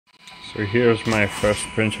So here's my first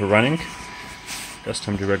printer running.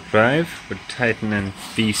 Custom direct drive with Titan and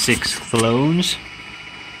V6 clones.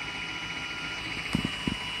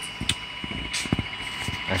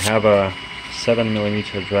 I have a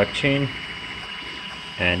 7mm drag chain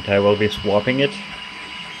and I will be swapping it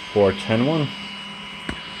for 10 one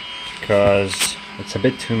because it's a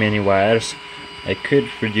bit too many wires. I could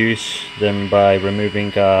reduce them by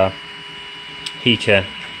removing heater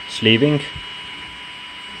sleeving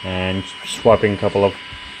and swapping a couple of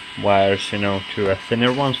wires, you know, to a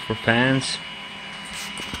thinner ones for fans.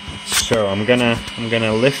 So I'm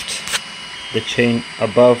gonna lift the chain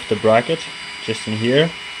above the bracket, just in here,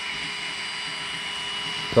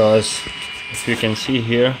 because if you can see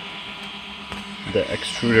here, the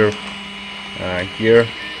extruder gear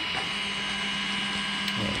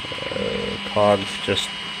cog just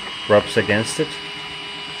rubs against it,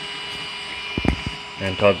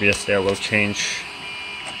 and obviously I will change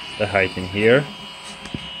the height in here.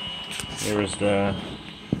 Here is the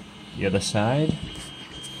other side.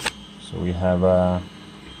 So we have a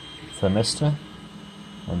thermistor,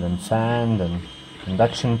 and then fan, then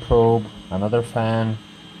induction probe, another fan,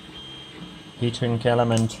 heating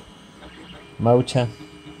element, motor,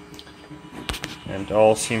 and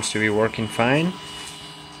all seems to be working fine.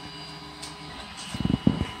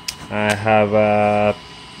 I have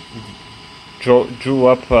drew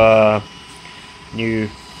up new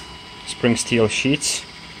spring steel sheets,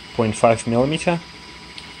 0.5mm,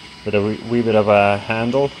 with a wee bit of a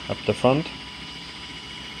handle up the front,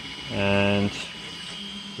 and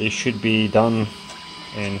they should be done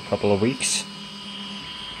in a couple of weeks.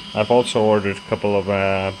 I've also ordered a couple of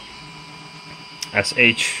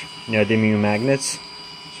SH neodymium magnets,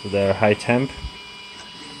 so they're high temp.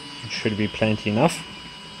 It should be plenty enough.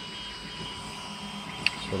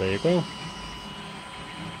 So there you go,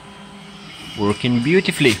 working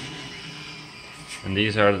beautifully. And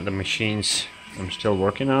these are the machines I'm still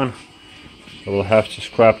working on. I will have to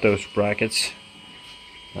scrap those brackets,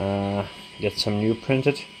 get some new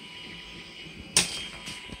printed.